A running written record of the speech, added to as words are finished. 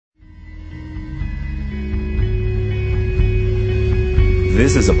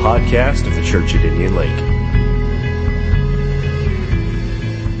This is a podcast of the Church at Indian Lake.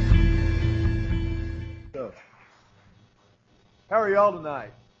 So, how are y'all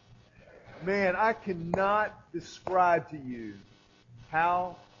tonight? Man, I cannot describe to you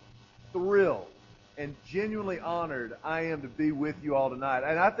how thrilled and genuinely honored I am to be with you all tonight.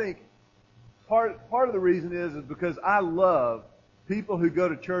 And I think part of the reason is because I love people who go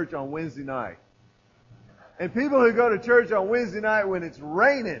to church on Wednesday night. And people who go to church on Wednesday night when it's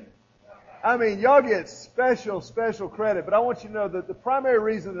raining. I mean, y'all get special credit. But I want you to know that the primary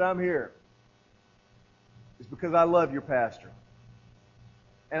reason that I'm here is because I love your pastor.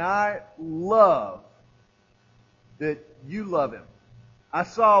 And I love that you love him. I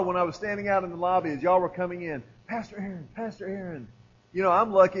saw when I was standing out in the lobby as y'all were coming in, Pastor Aaron. You know,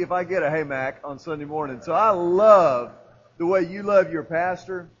 I'm lucky if I get a hey Mac on Sunday morning. So I love the way you love your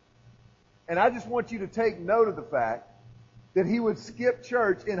pastor. And I just want you to take note of the fact that he would skip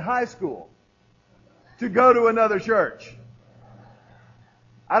church in high school to go to another church.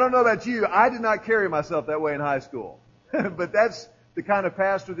 I don't know about you. I did not carry myself that way in high school. But that's the kind of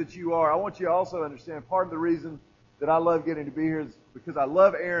pastor that you are. I want you to also understand part of the reason that I love getting to be here is because I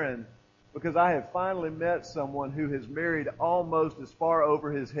love Aaron, because I have finally met someone who has married almost as far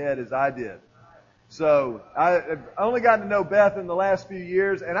over his head as I did. So I've only gotten to know Beth in the last few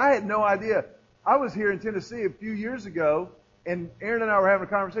years, and I had no idea. I was here in Tennessee a few years ago, and Aaron and I were having a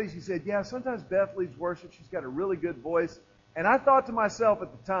conversation. She said, yeah, sometimes Beth leads worship. She's got a really good voice. And I thought to myself at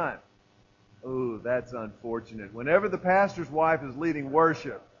the time, oh, that's unfortunate. Whenever the pastor's wife is leading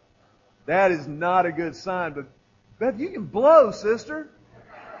worship, that is not a good sign. But Beth, you can blow, sister.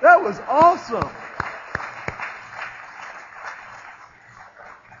 That was awesome.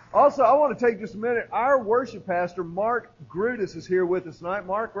 Also, I want to take just a minute. Our worship pastor, Mark Grutis, is here with us tonight.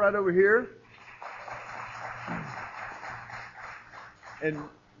 Mark, right over here. And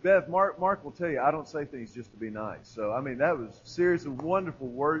Beth, Mark will tell you, I don't say things just to be nice. So, I mean, that was serious and wonderful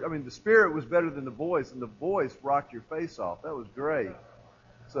word. I mean, the spirit was better than the voice, and the voice rocked your face off. That was great.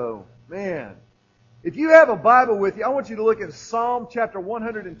 So, man, if you have a Bible with you, I want you to look at Psalm chapter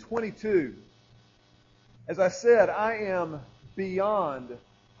 122. As I said, I am beyond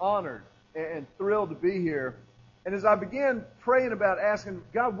honored and thrilled to be here. And as I began praying about asking,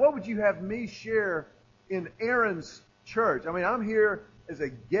 God, what would you have me share in Aaron's church? I mean, I'm here as a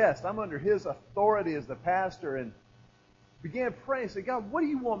guest. I'm under his authority as the pastor, and began praying and say, God, what do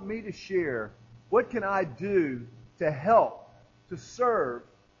you want me to share? What can I do to help, to serve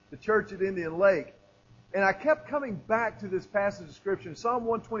the church at Indian Lake? And I kept coming back to this passage of Scripture, Psalm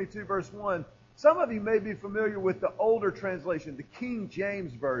 122, verse 1. Some of you may be familiar with the older translation, the King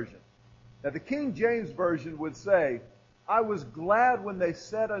James Version. Now, the King James Version would say, I was glad when they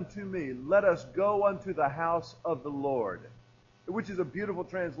said unto me, let us go unto the house of the Lord. Which is a beautiful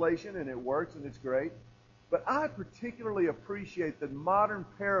translation, and it works, and it's great. But I particularly appreciate the modern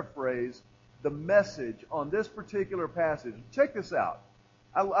paraphrase, the Message, on this particular passage. Check this out.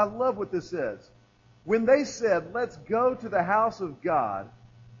 I love what this says. When they said, let's go to the house of God,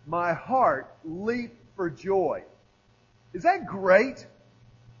 my heart leaped for joy. Is that great?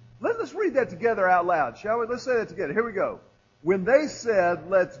 Let's read that together out loud, shall we? Let's say that together. Here we go. When they said,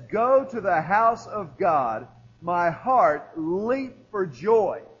 let's go to the house of God, my heart leaped for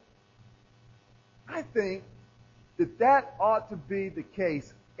joy. I think that ought to be the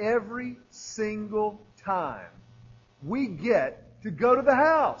case every single time we get to go to the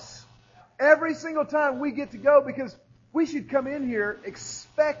house. Every single time we get to go, because we should come in here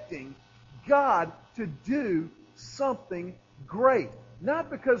expecting God to do something great. Not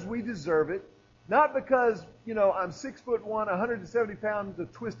because we deserve it. Not because, I'm 6'1", 170 pounds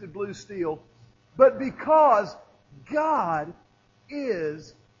of twisted blue steel. But because God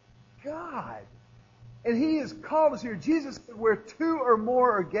is God. And He has called us here. Jesus said, where two or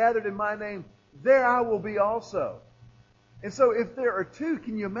more are gathered in my name, there I will be also. And so if there are two,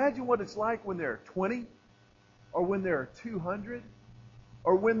 can you imagine what it's like when there are 20? Or when there are 200?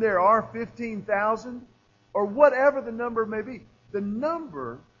 Or when there are 15,000? Or whatever the number may be. The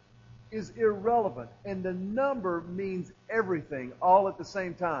number is irrelevant. And the number means everything all at the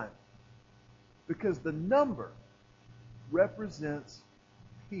same time. Because the number represents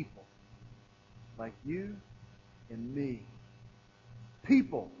people like you and me.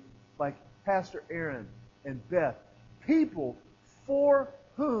 People like Pastor Aaron and Beth. People for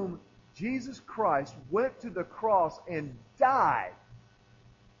whom Jesus Christ went to the cross and died.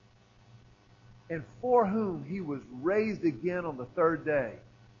 And for whom He was raised again on the third day.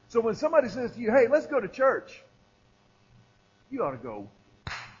 So when somebody says to you, hey, let's go to church, you ought to go,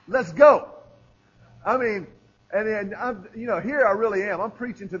 let's go. I mean, And I'm, here I really am. I'm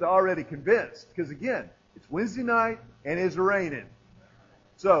preaching to the already convinced. Because again, it's Wednesday night and it's raining.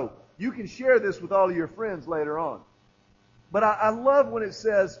 So you can share this with all of your friends later on. But I love when it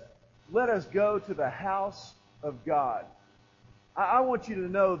says, let us go to the house of God. I want you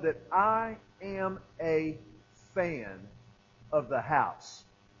to know that I am a fan of the house.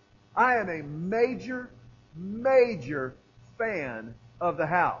 I am a major fan of the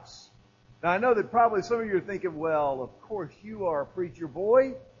house. Now I know that probably some of you are thinking, well, of course you are a preacher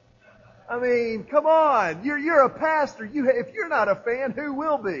boy. I mean, come on, you're a pastor. If you're not a fan, who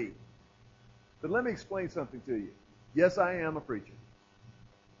will be? But let me explain something to you. Yes, I am a preacher.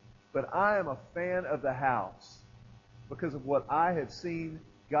 But I am a fan of the house because of what I have seen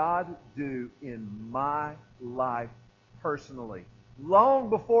God do in my life personally. Long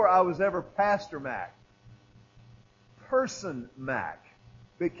before I was ever Pastor Mac, Person Mac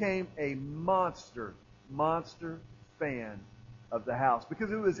became a monster fan of the house because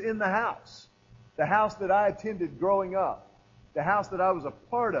it was in the house that I attended growing up, the house that I was a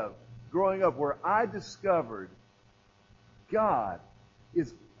part of growing up, where I discovered God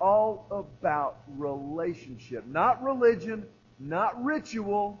is all about relationship. Not religion, not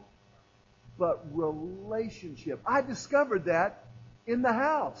ritual, but relationship. I discovered that in the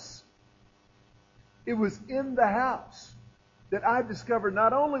house. It was in the house that I discovered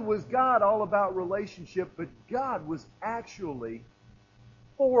not only was God all about relationship, but God was actually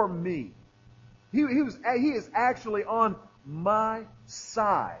for me. He is actually on my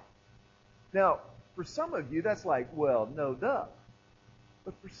side. Now, for some of you, that's like, well, no duh.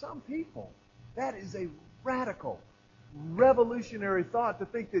 But for some people, that is a radical, revolutionary thought to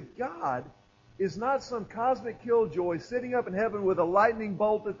think that God is not some cosmic killjoy sitting up in heaven with a lightning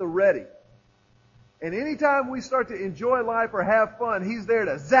bolt at the ready. And anytime we start to enjoy life or have fun, He's there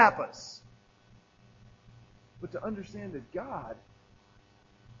to zap us. But to understand that God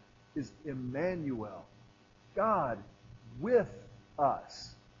is Emmanuel, God with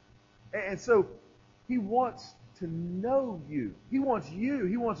us. And so He wants to know you. He wants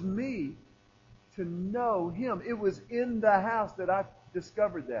me to know Him. It was in the house that I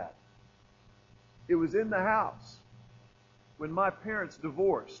discovered that. It was in the house when my parents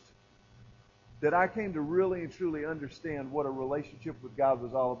divorced that I came to really and truly understand what a relationship with God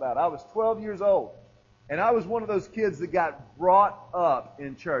was all about. I was 12 years old, and I was one of those kids that got brought up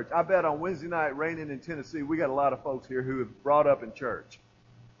in church. I bet on Wednesday night raining in Tennessee, we got a lot of folks here who have brought up in church.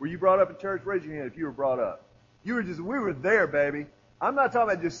 Were you brought up in church? Raise your hand if you were brought up. We were there, baby. I'm not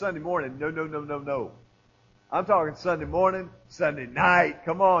talking about just Sunday morning. No. I'm talking Sunday morning, Sunday night.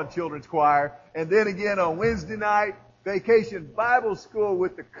 Come on, children's choir. And then again on Wednesday night, vacation Bible school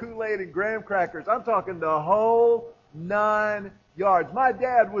with the Kool-Aid and graham crackers. I'm talking the whole 9 yards. My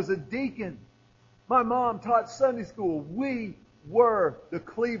dad was a deacon. My mom taught Sunday school. We were the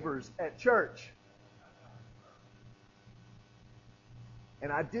Cleavers at church.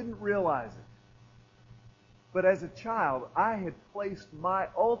 And I didn't realize it. But as a child, I had placed my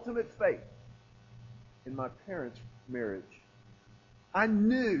ultimate faith in my parents' marriage. I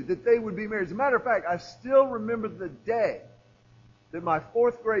knew that they would be married. As a matter of fact, I still remember the day that my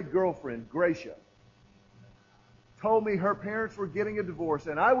 4th grade girlfriend, Gracia, told me her parents were getting a divorce.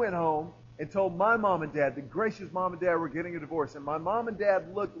 And I went home and told my mom and dad that Gracia's mom and dad were getting a divorce. And my mom and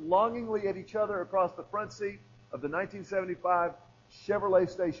dad looked longingly at each other across the front seat of the 1975 Chevrolet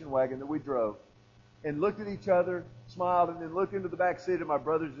station wagon that we drove, and looked at each other, smiled, and then looked into the back seat of my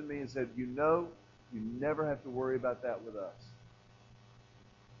brothers and me and said, you never have to worry about that with us.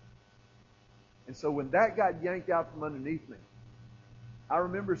 And so when that got yanked out from underneath me, I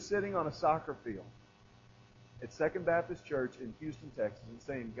remember sitting on a soccer field at Second Baptist Church in Houston, Texas, and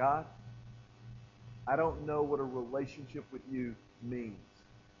saying, God, I don't know what a relationship with you means,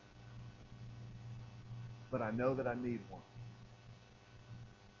 but I know that I need one.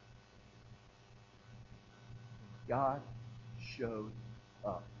 God showed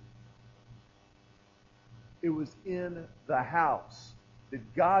up. It was in the house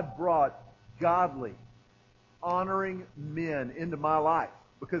that God brought godly, honoring men into my life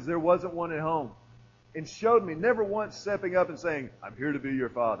because there wasn't one at home, and showed me, never once stepping up and saying, I'm here to be your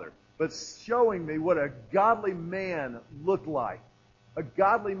father, but showing me what a godly man looked like. A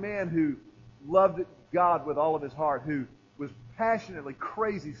godly man who loved God with all of his heart, who was passionately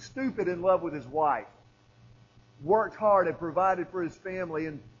crazy, stupid in love with his wife, worked hard and provided for his family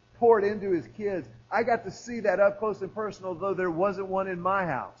and poured into his kids. I got to see that up close and personal, though there wasn't one in my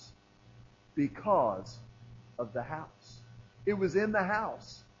house, because of the house. It was in the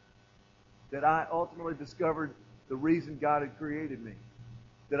house that I ultimately discovered the reason God had created me,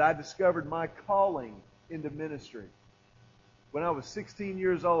 that I discovered my calling into ministry. When I was 16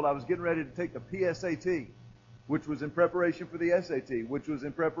 years old, I was getting ready to take the PSAT, which was in preparation for the SAT, which was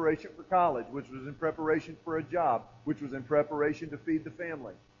in preparation for college, which was in preparation for a job, which was in preparation to feed the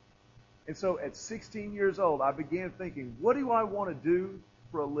family. And so at 16 years old, I began thinking, what do I want to do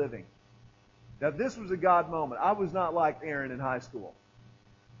for a living? Now, this was a God moment. I was not like Aaron in high school.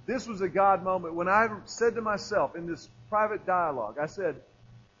 This was a God moment when I said to myself in this private dialogue, I said,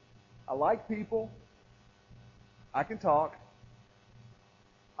 I like people. I can talk.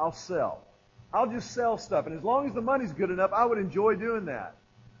 I'll sell. I'll just sell stuff. And as long as the money's good enough, I would enjoy doing that.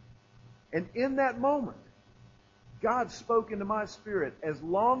 And in that moment, God spoke into my spirit, as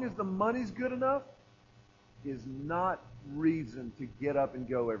long as the money's good enough, is not reason to get up and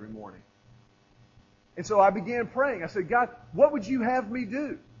go every morning. And so I began praying. I said, God, what would you have me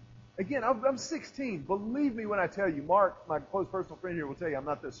do? Again, I'm 16. Believe me when I tell you, Mark, my close personal friend here, will tell you I'm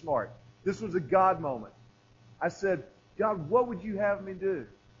not that smart. This was a God moment. I said, God, what would you have me do?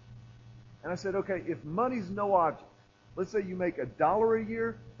 And I said, okay, if money's no object, let's say you make $1 a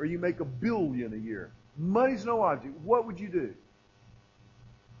year or you make $1 billion a year. Money's no object. What would you do?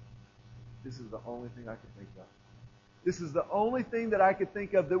 This is the only thing I could think of. This is the only thing that I could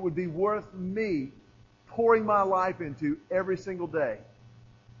think of that would be worth me pouring my life into every single day.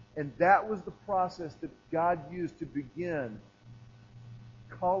 And that was the process that God used to begin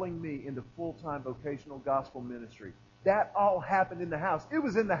calling me into full-time vocational gospel ministry. That all happened in the house. It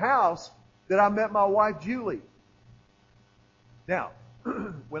was in the house that I met my wife, Julie. Now,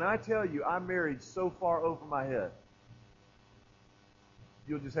 when I tell you I married so far over my head,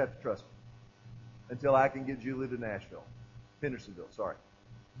 you'll just have to trust me until I can get Julie to Nashville. Hendersonville, sorry.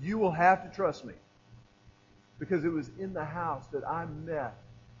 You will have to trust me because it was in the house that I met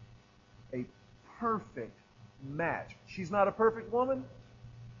a perfect match. She's not a perfect woman.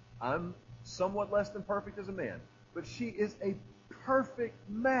 I'm somewhat less than perfect as a man. But she is a perfect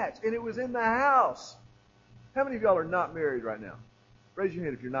match. And it was in the house. How many of y'all are not married right now? Raise your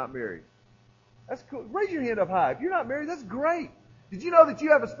hand if you're not married. That's cool. Raise your hand up high. If you're not married, that's great. Did you know that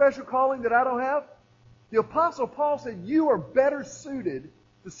you have a special calling that I don't have? The Apostle Paul said, you are better suited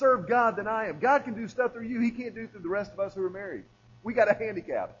to serve God than I am. God can do stuff through you He can't do through the rest of us who are married. We got a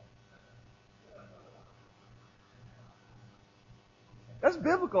handicap. That's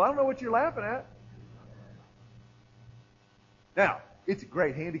biblical. I don't know what you're laughing at. Now, it's a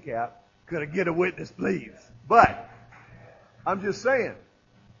great handicap. Could I get a witness, please? But I'm just saying,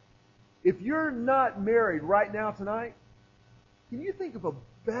 if you're not married right now tonight, can you think of a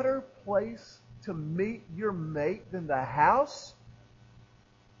better place to meet your mate than the house?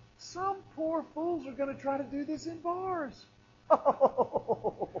 Some poor fools are going to try to do this in bars.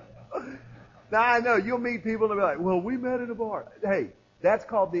 Now, I know you'll meet people and they'll be like, well, we met in a bar. Hey, that's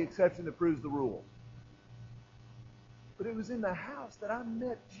called the exception that proves the rule. But it was in the house that I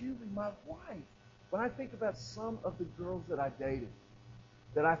met Julie, my wife. When I think about some of the girls that I dated,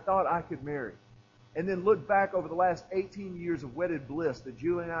 that I thought I could marry, and then look back over the last 18 years of wedded bliss that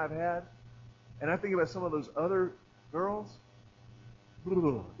Julie and I have had, and I think about some of those other girls,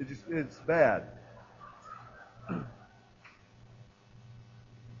 it's bad.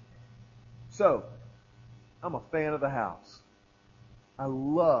 So, I'm a fan of the house. I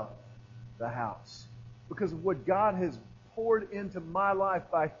love the house because of what God has poured into my life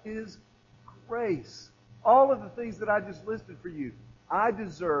by His grace. All of the things that I just listed for you, I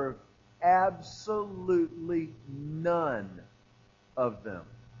deserve absolutely none of them.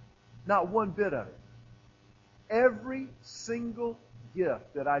 Not one bit of it. Every single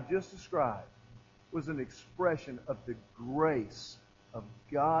gift that I just described was an expression of the grace of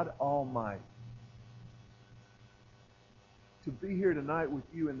God Almighty. To be here tonight with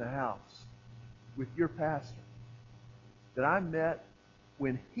you in the house, with your pastor, that I met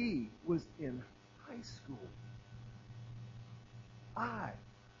when he was in high school. I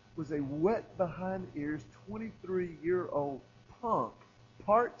was a wet behind the ears, 23-year-old punk,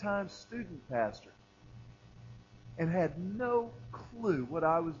 part-time student pastor, and had no clue what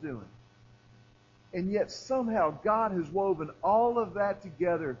I was doing. And yet somehow God has woven all of that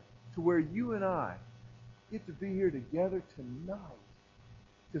together to where you and I get to be here together tonight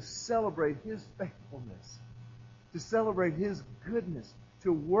to celebrate His faithfulness, to celebrate His goodness,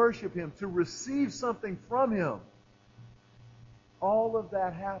 to worship Him, to receive something from Him. All of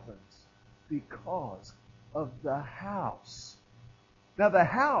that happens because of the house. Now, the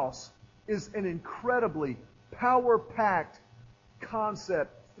house is an incredibly power-packed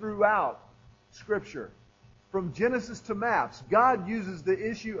concept throughout Scripture. From Genesis to Maps, God uses the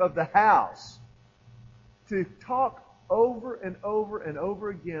issue of the house to talk over and over and over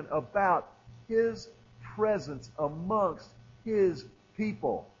again about His presence amongst His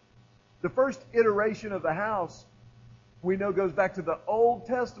people. The first iteration of the house we know goes back to the Old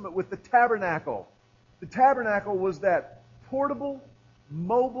Testament with the tabernacle. The tabernacle was that portable,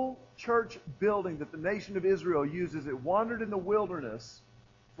 mobile church building that the nation of Israel used as it wandered in the wilderness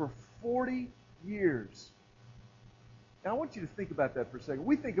for 40 years. Now I want you to think about that for a second.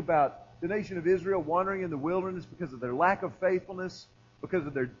 We think about the nation of Israel wandering in the wilderness because of their lack of faithfulness, because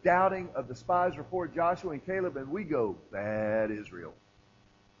of their doubting of the spies' report, Joshua and Caleb, and we go, bad Israel.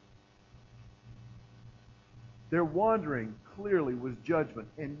 Their wandering clearly was judgment,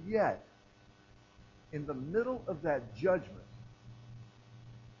 and yet, in the middle of that judgment,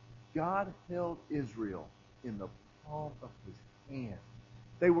 God held Israel in the palm of His hand.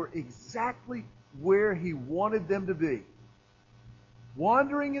 They were exactly where He wanted them to be.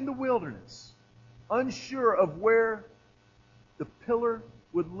 Wandering in the wilderness, unsure of where the pillar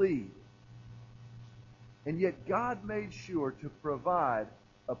would lead. And yet God made sure to provide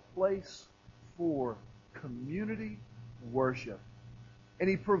a place for community worship. And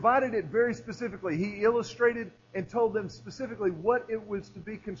He provided it very specifically. He illustrated and told them specifically what it was to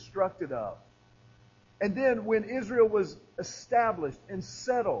be constructed of. And then when Israel was established and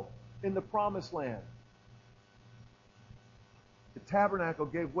settled in the Promised Land, the tabernacle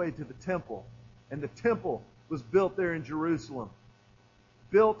gave way to the temple. And the temple was built there in Jerusalem.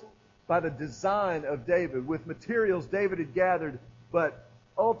 Built by the design of David, with materials David had gathered, but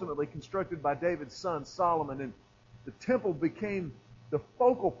ultimately constructed by David's son Solomon. And the temple became the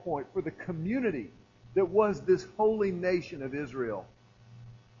focal point for the community that was this holy nation of Israel.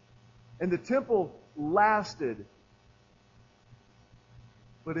 And the temple lasted.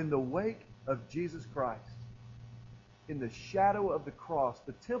 But in the wake of Jesus Christ, in the shadow of the cross,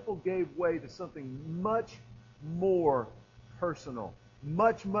 the temple gave way to something much more personal,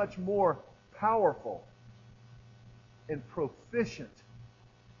 much, much more powerful and proficient.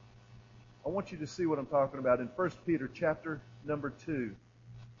 I want you to see what I'm talking about in 1 Peter chapter number 2.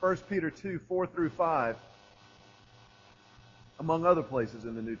 1 Peter 2, 4 through 5, among other places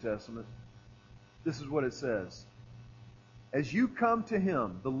in the New Testament. This is what it says. As you come to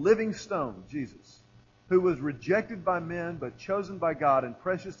Him, the living stone, Jesus, who was rejected by men but chosen by God and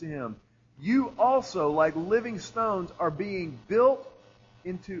precious to Him, you also, like living stones, are being built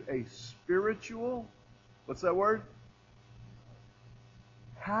into a spiritual, what's that word?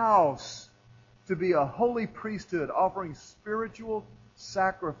 House, to be a holy priesthood, offering spiritual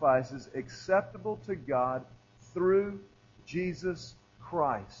sacrifices acceptable to God through Jesus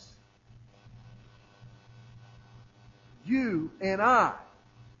Christ. You and I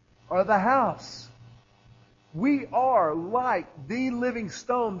are the house. We are like the living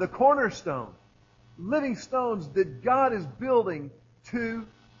stone, the cornerstone. Living stones that God is building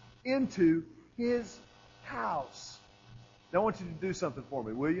into His house. Now I want you to do something for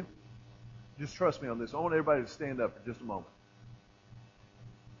me, will you? Just trust me on this. I want everybody to stand up for just a moment.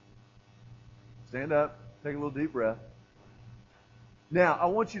 Stand up. Take a little deep breath. Now, I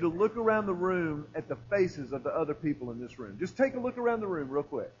want you to look around the room at the faces of the other people in this room. Just take a look around the room real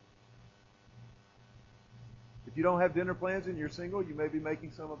quick. If you don't have dinner plans and you're single, you may be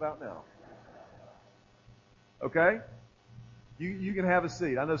making some about now. Okay? You can have a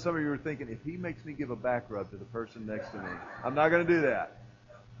seat. I know some of you are thinking, if he makes me give a back rub to the person next to me, I'm not going to do that.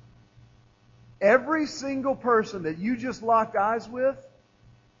 Every single person that you just locked eyes with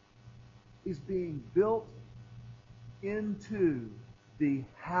is being built into the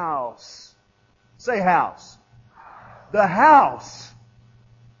house. Say house. The house.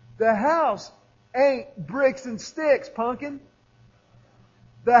 The house ain't bricks and sticks, pumpkin.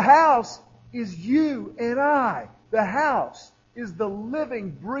 The house is you and I. The house is the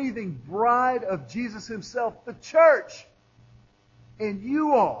living, breathing bride of Jesus Himself, the church. And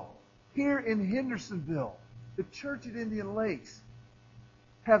you all, here in Hendersonville, the church at Indian Lakes,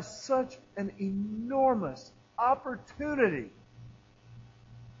 have such an enormous opportunity.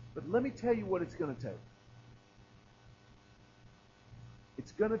 But let me tell you what it's going to take.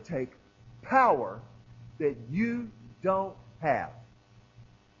 It's going to take power that you don't have.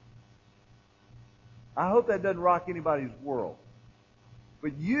 I hope that doesn't rock anybody's world.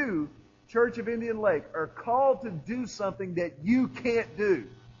 But you, Church of Indian Lake, are called to do something that you can't do.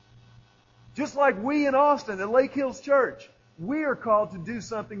 Just like we in Austin at Lake Hills Church, we are called to do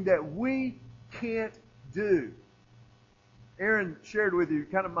something that we can't do. Aaron shared with you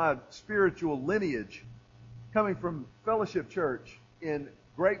kind of my spiritual lineage coming from Fellowship Church in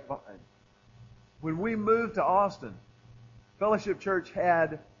Grapevine. When we moved to Austin, Fellowship Church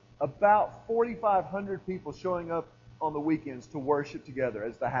had about 4,500 people showing up on the weekends to worship together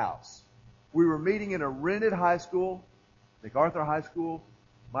as the house. We were meeting in a rented high school, MacArthur High School,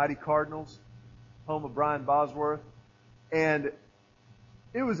 Mighty Cardinals, home of Brian Bosworth. And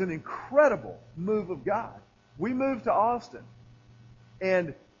it was an incredible move of God. We moved to Austin,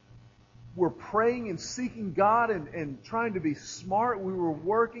 and we're praying and seeking God and trying to be smart. We were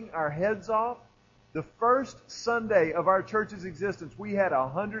working our heads off. The first Sunday of our church's existence, we had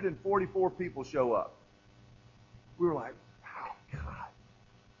 144 people show up. We were like, wow, God,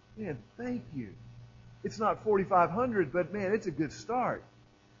 man, thank you. It's not 4,500, but man, it's a good start.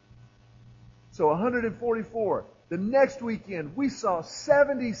 So 144. The next weekend, we saw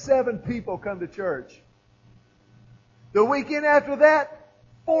 77 people come to church. The weekend after that,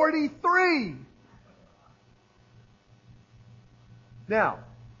 43. Now,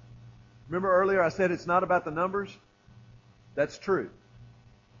 remember earlier I said it's not about the numbers? That's true.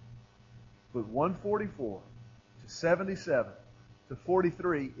 But 144 to 77 to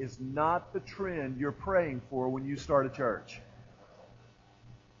 43 is not the trend you're praying for when you start a church.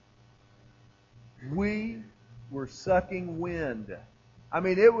 We were sucking wind. I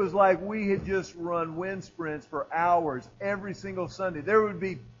mean, it was like we had just run wind sprints for hours every single Sunday. There would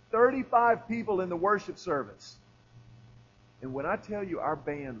be 35 people in the worship service. And when I tell you our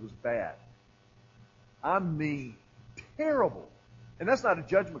band was bad, I mean terrible. And that's not a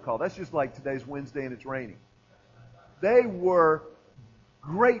judgment call. That's just like today's Wednesday and it's raining. They were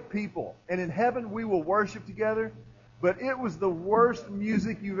great people. And in heaven we will worship together. But it was the worst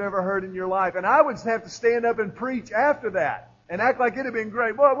music you've ever heard in your life. And I would have to stand up and preach after that and act like it had been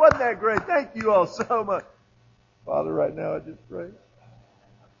great. Boy, wasn't that great? Thank you all so much. Father, right now I just pray.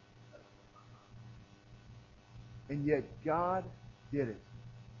 And yet God did it.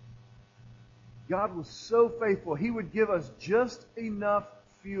 God was so faithful. He would give us just enough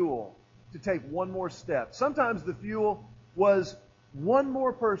fuel to take one more step. Sometimes the fuel was one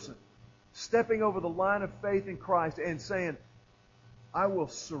more person stepping over the line of faith in Christ and saying, I will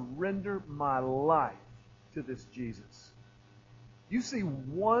surrender my life to this Jesus. You see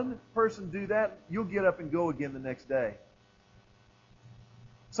one person do that, you'll get up and go again the next day.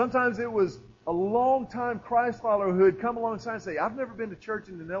 Sometimes it was a long-time Christ follower who had come alongside and say, I've never been to church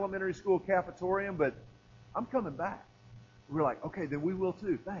in an elementary school cafetorium, but I'm coming back. We're like, okay, then we will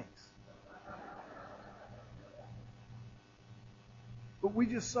too. Thanks. But we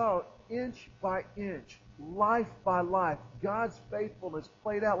just saw inch by inch, life by life, God's faithfulness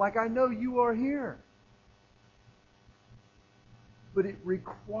played out like I know you are here. But it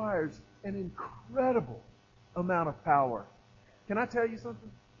requires an incredible amount of power. Can I tell you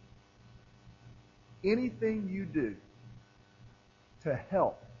something? Anything you do to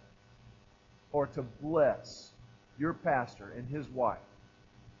help or to bless your pastor and his wife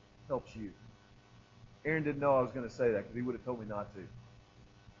helps you. Aaron didn't know I was going to say that because he would have told me not to.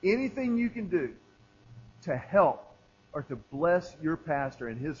 Anything you can do to help or to bless your pastor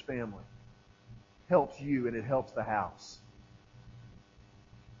and his family helps you and it helps the house.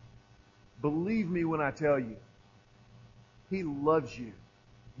 Believe me when I tell you, he loves you.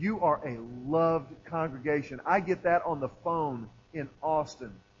 You are a loved congregation. I get that on the phone in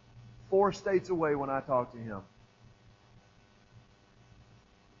Austin, 4 states away when I talk to him.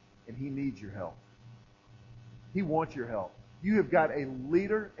 And he needs your help. He wants your help. You have got a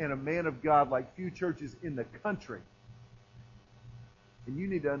leader and a man of God like few churches in the country. And you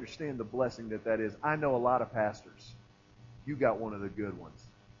need to understand the blessing that is. I know a lot of pastors. You got one of the good ones.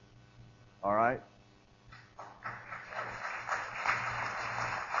 All right?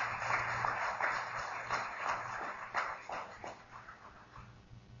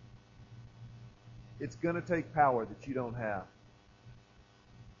 It's going to take power that you don't have.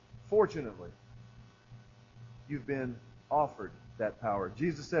 Fortunately, you've been offered that power.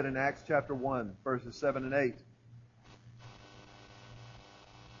 Jesus said in Acts chapter 1, verses 7 and 8,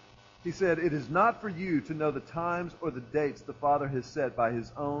 He said, it is not for you to know the times or the dates the Father has set by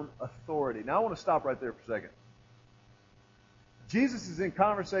His own authority. Now I want to stop right there for a second. Jesus is in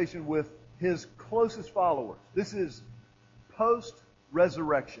conversation with His closest followers. This is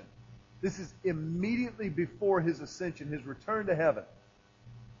post-resurrection. This is immediately before His ascension, His return to heaven.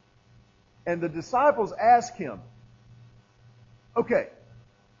 And the disciples ask Him, okay,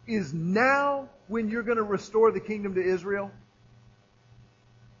 is now when you're going to restore the kingdom to Israel?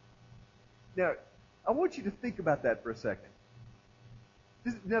 Now, I want you to think about that for a second.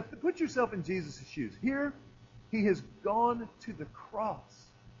 Now, put yourself in Jesus' shoes. Here, He has gone to the cross.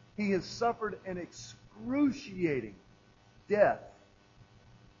 He has suffered an excruciating death.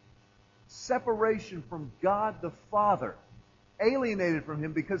 Separation from God the Father. Alienated from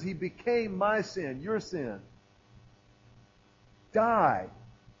Him because He became my sin, your sin. Died.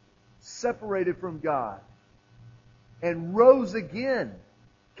 separated from God, and rose again,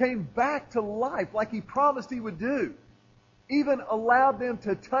 came back to life like He promised He would do, even allowed them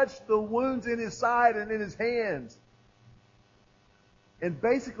to touch the wounds in His side and in His hands. And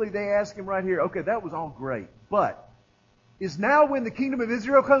basically they ask Him right here, okay, that was all great, but is now when the kingdom of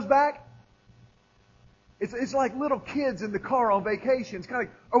Israel comes back? It's like little kids in the car on vacation. It's kind of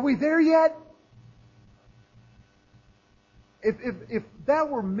like, are we there yet? If that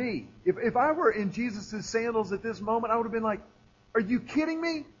were me, if I were in Jesus' sandals at this moment, I would have been like, are you kidding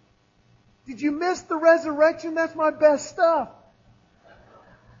me? Did you miss the resurrection? That's my best stuff.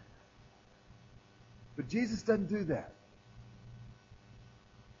 But Jesus doesn't do that.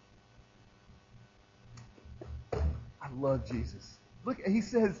 I love Jesus. Look, he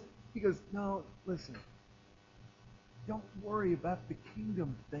goes, no, listen. Don't worry about the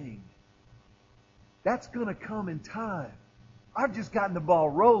kingdom thing. That's going to come in time. I've just gotten the ball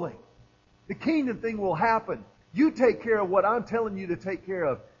rolling. The kingdom thing will happen. You take care of what I'm telling you to take care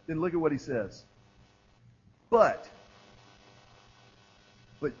of. Then look at what he says. But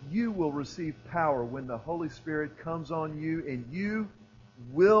you will receive power when the Holy Spirit comes on you, and you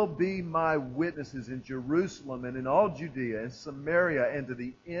will be my witnesses in Jerusalem and in all Judea and Samaria and to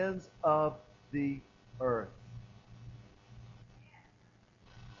the ends of the earth.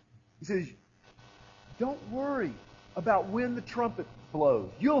 He says, don't worry about when the trumpet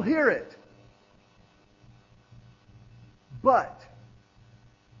blows. You'll hear it. But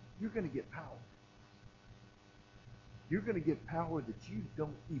you're going to get power. You're going to get power that you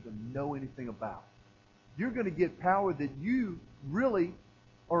don't even know anything about. You're going to get power that you really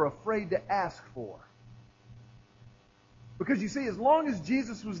are afraid to ask for. Because you see, as long as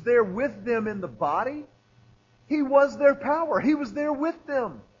Jesus was there with them in the body, He was their power. He was there with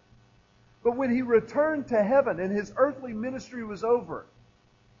them. But when He returned to heaven and His earthly ministry was over,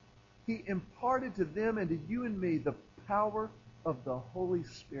 He imparted to them and to you and me the power of the Holy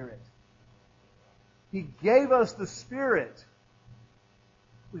Spirit. He gave us the Spirit.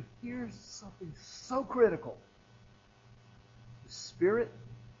 But here's something so critical. The Spirit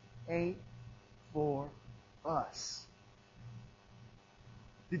ain't for us.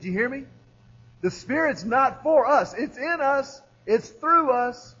 Did you hear me? The Spirit's not for us. It's in us. It's through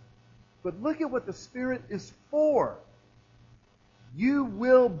us. But look at what the Spirit is for. You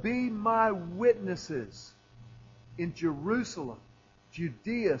will be my witnesses in Jerusalem,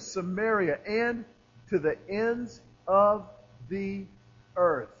 Judea, Samaria, and to the ends of the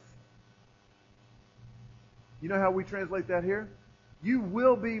earth. You know how we translate that here? You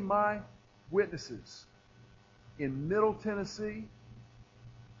will be my witnesses in Middle Tennessee,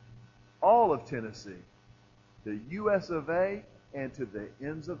 all of Tennessee, the U.S. of A., and to the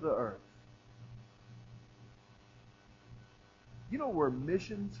ends of the earth. You know where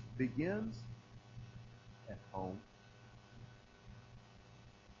missions begins? At home.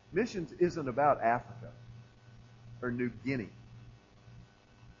 Missions isn't about Africa or New Guinea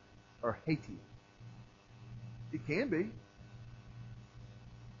or Haiti. It can be.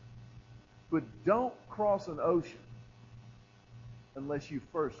 But don't cross an ocean unless you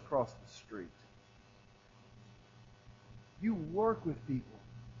first cross the street. You work with people.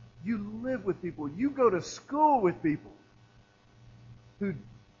 You live with people. You go to school with people who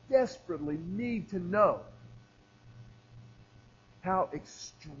desperately need to know how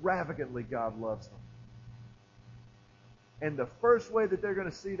extravagantly God loves them. And the first way that they're going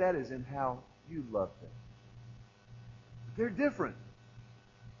to see that is in how you love them. They're different.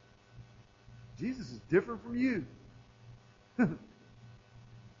 Jesus is different from you.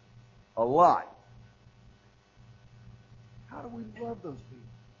 A lot. How do we love those people?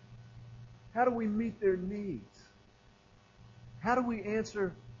 How do we meet their needs? How do we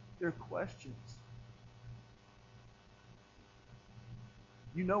answer their questions?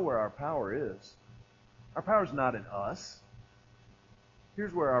 You know where our power is. Our power is not in us.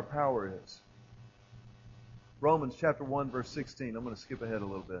 Here's where our power is. Romans chapter 1, verse 16. I'm going to skip ahead a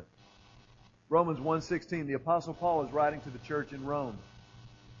little bit. Romans 1:16, the Apostle Paul is writing to the church in Rome.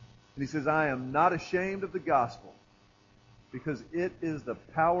 And he says, I am not ashamed of the gospel, because it is the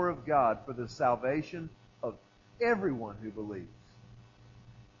power of God for the salvation of everyone who believes.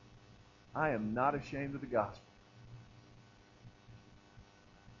 I am not ashamed of the gospel.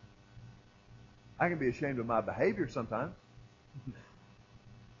 I can be ashamed of my behavior sometimes.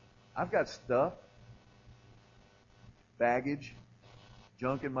 I've got stuff, baggage,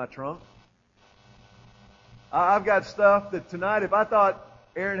 junk in my trunk. I've got stuff that tonight, if I thought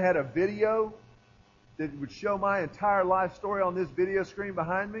Aaron had a video that would show my entire life story on this video screen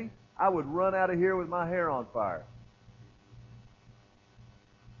behind me, I would run out of here with my hair on fire.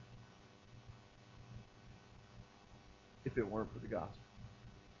 if it weren't for the gospel.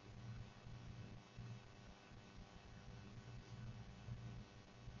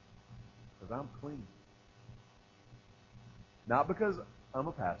 Because I'm clean. Not because I'm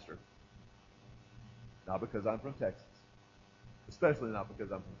a pastor. Not because I'm from Texas. Especially not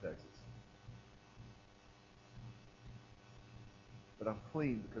because I'm from Texas. But I'm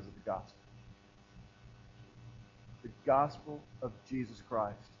clean because of the gospel. The gospel of Jesus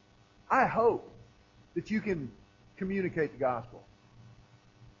Christ. I hope that you can communicate the gospel.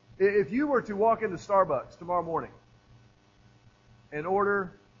 If you were to walk into Starbucks tomorrow morning and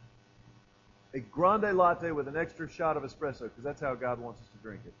order a grande latte with an extra shot of espresso, because that's how God wants us to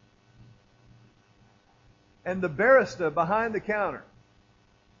drink it, and the barista behind the counter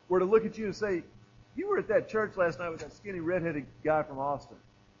were to look at you and say, you were at that church last night with that skinny redheaded guy from Austin.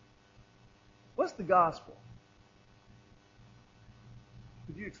 What's the gospel?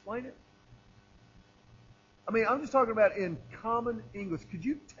 Could you explain it? I mean, I'm just talking about in common English. Could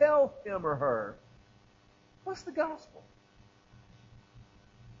you tell him or her, what's the gospel?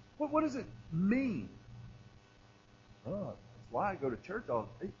 What does it mean? Oh, that's why I go to church all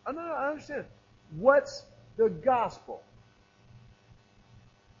the time. No, I understand. What's the gospel?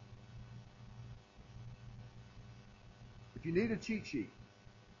 If you need a cheat sheet,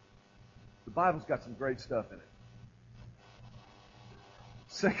 the Bible's got some great stuff in it.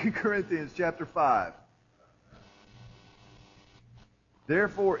 2 Corinthians chapter 5.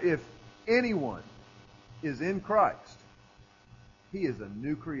 Therefore, if anyone is in Christ, he is a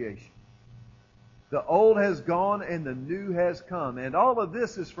new creation. The old has gone and the new has come. And all of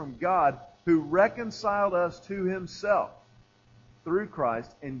this is from God, who reconciled us to himself through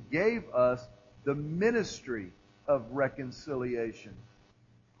Christ and gave us the ministry of reconciliation.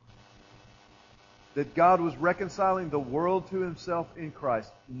 That God was reconciling the world to himself in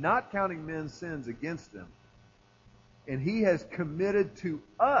Christ, not counting men's sins against them. And he has committed to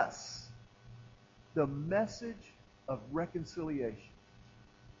us the message of reconciliation.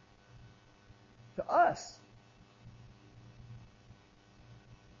 To us.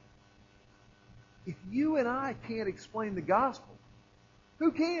 If you and I can't explain the gospel,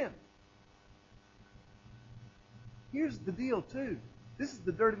 who can? Here's the deal, too. This is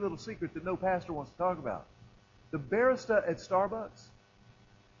the dirty little secret that no pastor wants to talk about. The barista at Starbucks,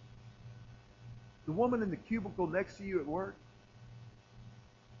 the woman in the cubicle next to you at work,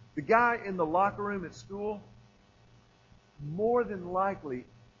 the guy in the locker room at school, more than likely,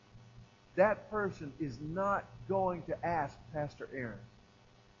 that person is not going to ask Pastor Aaron.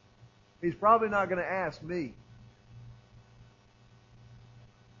 He's probably not going to ask me.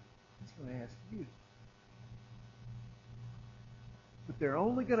 He's going to ask you. But they're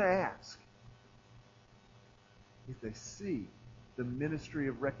only going to ask if they see the ministry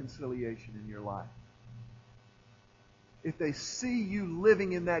of reconciliation in your life. If they see you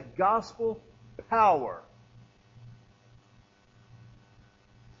living in that gospel power.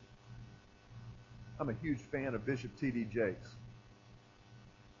 I'm a huge fan of Bishop T.D. Jakes.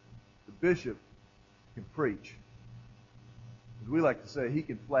 The bishop can preach. As we like to say, he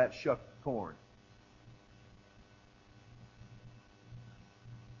can flat shuck corn.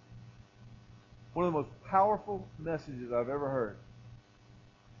 One of the most powerful messages I've ever heard.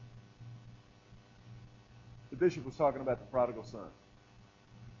 The bishop was talking about the prodigal son.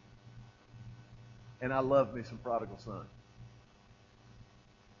 And I love me some prodigal son.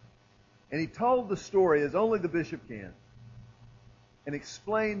 And he told the story, as only the bishop can, and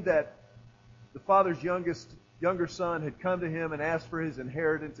explained that the father's younger son had come to him and asked for his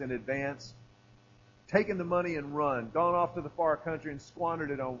inheritance in advance, taken the money and run, gone off to the far country and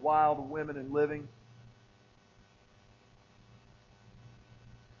squandered it on wild women and living.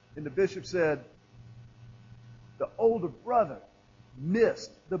 And the bishop said, the older brother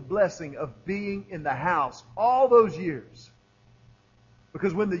missed the blessing of being in the house all those years.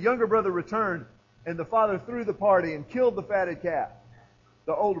 Because when the younger brother returned and the father threw the party and killed the fatted calf,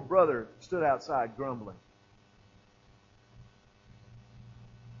 the older brother stood outside grumbling.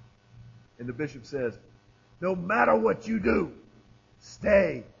 And the bishop says, no matter what you do,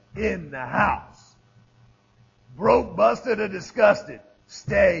 stay in the house. Broke, busted, or disgusted,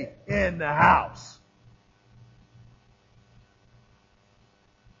 stay in the house.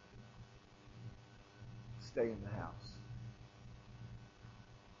 Stay in the house.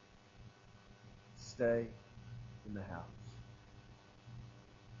 Stay in the house.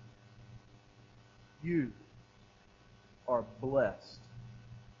 You are blessed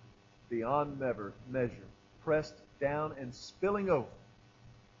beyond measure, pressed down and spilling over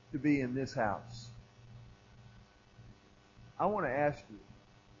to be in this house. I want to ask you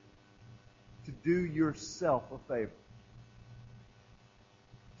to do yourself a favor.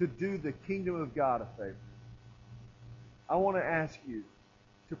 to do the kingdom of God a favor, I want to ask you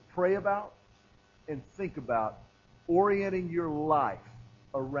to pray about and think about orienting your life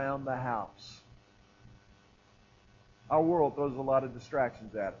around the house. Our world throws a lot of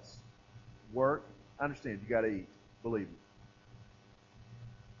distractions at us. Work, I understand you got to eat, believe me.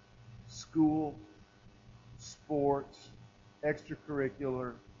 School, sports,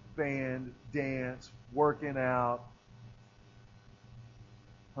 extracurricular, band, dance, working out,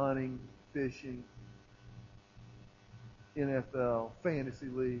 hunting, fishing, NFL, fantasy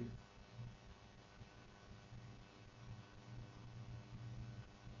league.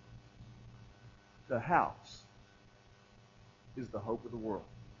 The house is the hope of the world.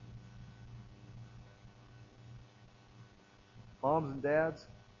 Moms and dads,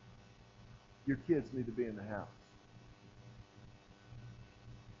 your kids need to be in the house.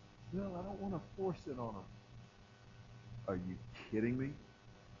 No, I don't want to force it on them. Are you kidding me?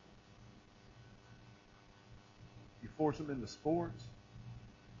 You force them into sports?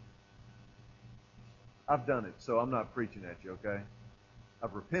 I've done it, so I'm not preaching at you, okay?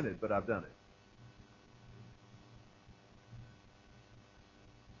 I've repented, but I've done it.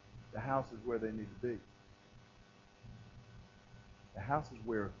 The house is where they need to be. The house is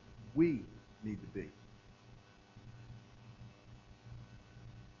where we need to be.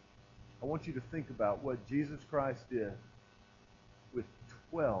 I want you to think about what Jesus Christ did with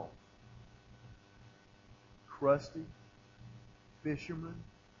 12 crusty fishermen,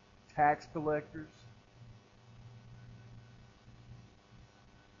 tax collectors.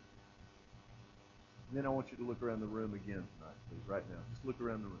 And then I want you to look around the room again tonight, please, right now. Just look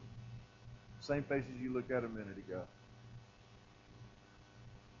around the room. Same faces you looked at a minute ago.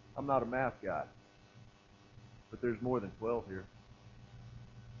 I'm not a math guy, but there's more than 12 here.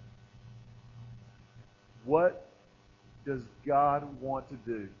 What does God want to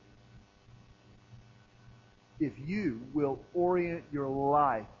do if you will orient your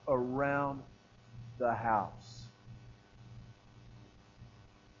life around the house?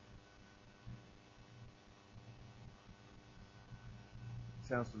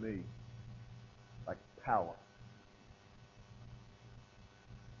 Sounds to me like power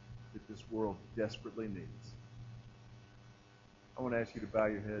that this world desperately needs. I want to ask you to bow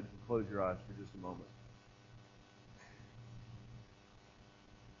your head and close your eyes for just a moment.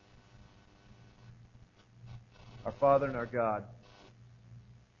 Our Father and our God,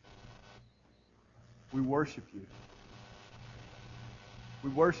 we worship you.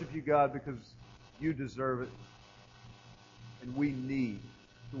 We worship you, God, because you deserve it, and we need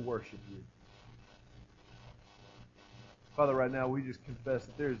to worship you. Father, right now we just confess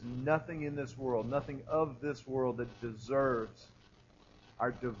that there is nothing in this world, nothing of this world that deserves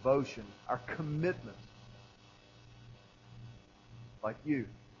our devotion, our commitment like you.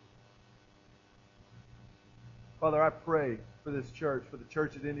 Father, I pray for this church, for the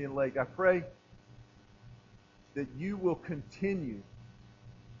church at Indian Lake. I pray that you will continue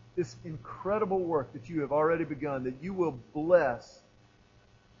this incredible work that you have already begun, that you will bless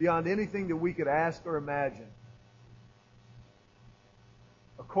beyond anything that we could ask or imagine,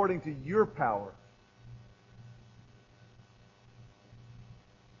 according to your power,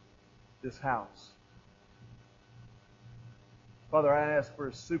 this house. Father, I ask for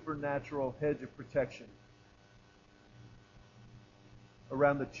a supernatural hedge of protection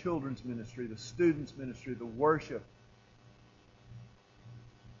around the children's ministry, the students' ministry, the worship,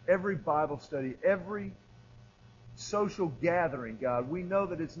 every Bible study, every social gathering, God. We know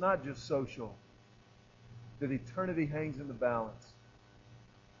that it's not just social, that eternity hangs in the balance.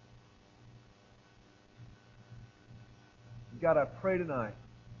 God, I pray tonight,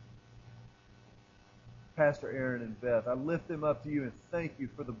 Pastor Aaron and Beth, I lift them up to you and thank you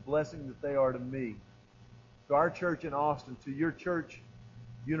for the blessing that they are to me, to our church in Austin, to your church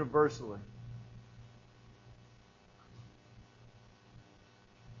universally.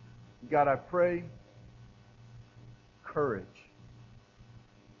 God, I pray courage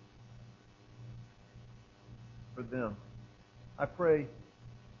for them. I pray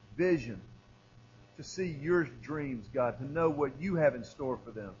vision to see your dreams, God, to know what you have in store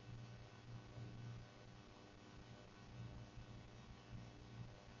for them.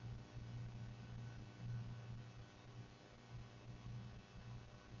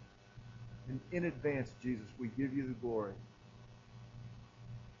 And in advance, Jesus, we give you the glory.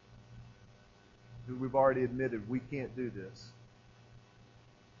 Because we've already admitted we can't do this.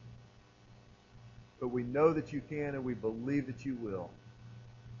 But we know that you can, and we believe that you will.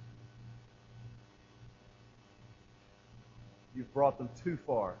 You've brought them too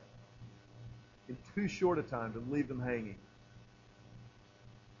far in too short a time to leave them hanging.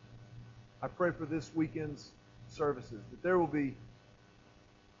 I pray for this weekend's services, that there will be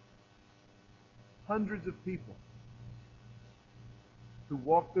hundreds of people who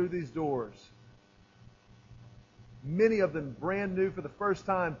walk through these doors, many of them brand new for the first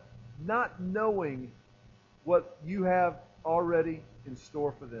time, not knowing what you have already in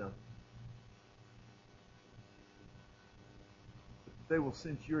store for them. They will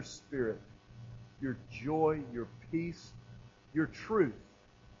sense your Spirit, your joy, your peace, your truth,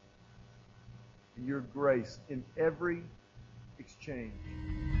 and your grace in every exchange.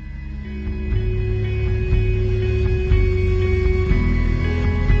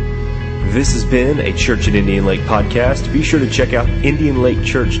 This has been a Church at Indian Lake podcast. Be sure to check out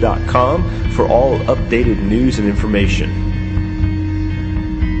IndianLakeChurch.com for all updated news and information.